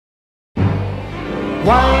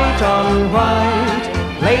white on white,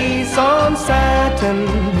 lace on satin,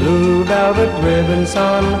 blue velvet ribbons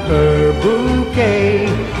on her bouquet.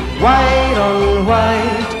 White on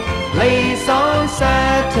white, lace on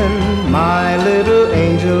satin, my little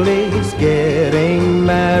angel is getting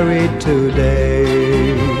married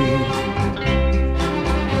today.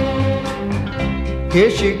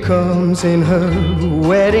 Here she comes in her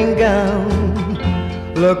wedding gown,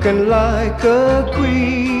 looking like a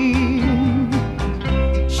queen.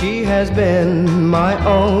 She has been my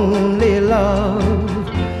only love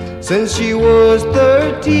since she was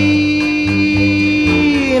 13.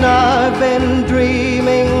 I've been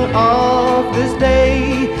dreaming of this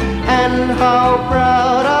day and how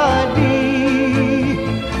proud I'd be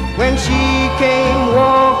when she came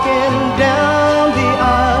walking down the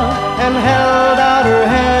aisle and held out her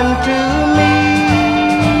hand to me.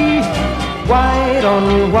 White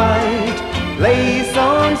on white, lace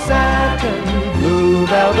on satin, blue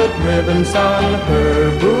velvet ribbons on her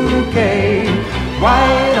bouquet.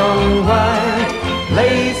 White on white,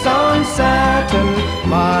 lace on satin,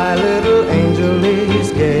 my little angel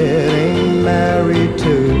is getting married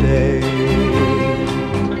today.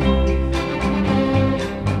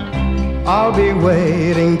 I'll be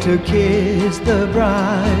waiting to kiss the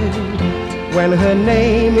bride when her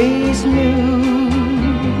name is new,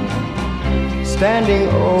 standing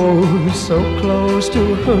oh so close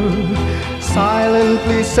to her,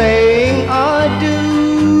 silently saying I do.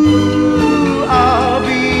 I'll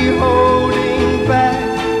be holding back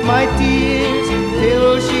my tears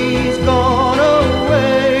till she's gone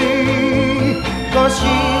away, 'cause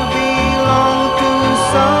she'll belong to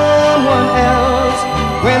someone else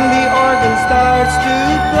when the organ starts to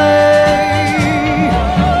play.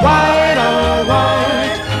 White on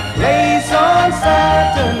white, lace on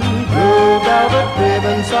satin, blue velvet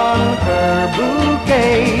ribbons on her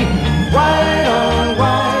bouquet. White on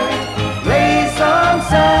white, lace on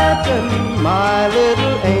satin, my little